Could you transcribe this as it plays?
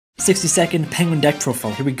60-second Penguin deck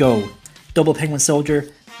profile. Here we go. Double Penguin Soldier,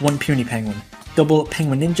 1 Puny Penguin. Double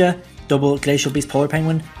Penguin Ninja, double Glacial Beast Polar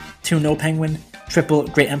Penguin, 2 Nopenguin, triple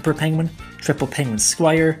Great Emperor Penguin, triple Penguin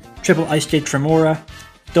Squire, triple Icejade Tremora,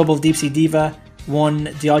 double Sea Diva, 1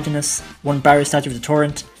 Duonigis, 1 Barrier Statue of the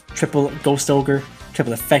Torrent, triple Ghost Ogre,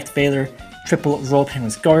 triple Effect Veiler, triple Royal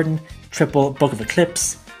Penguin's Garden, triple Book of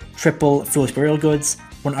Eclipse, triple Foolish Burial Goods,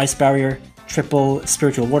 1 Ice Barrier, triple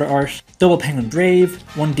Spiritual Water Art, double Penguin Brave,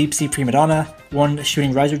 1 Deep Sea Prima Donna, 1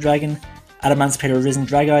 Shooting Riser Dragon, Adamancipator Risen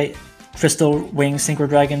Dragite, Crystal Wing Synchro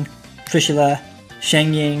Dragon, Trishula,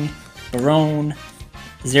 Chengying, Baronne,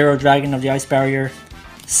 Zero Dragon of the Ice Barrier,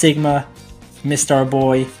 Sigma, Mistar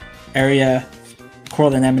Boy, Area,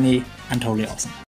 Coral Anemone, and Totally Awesome.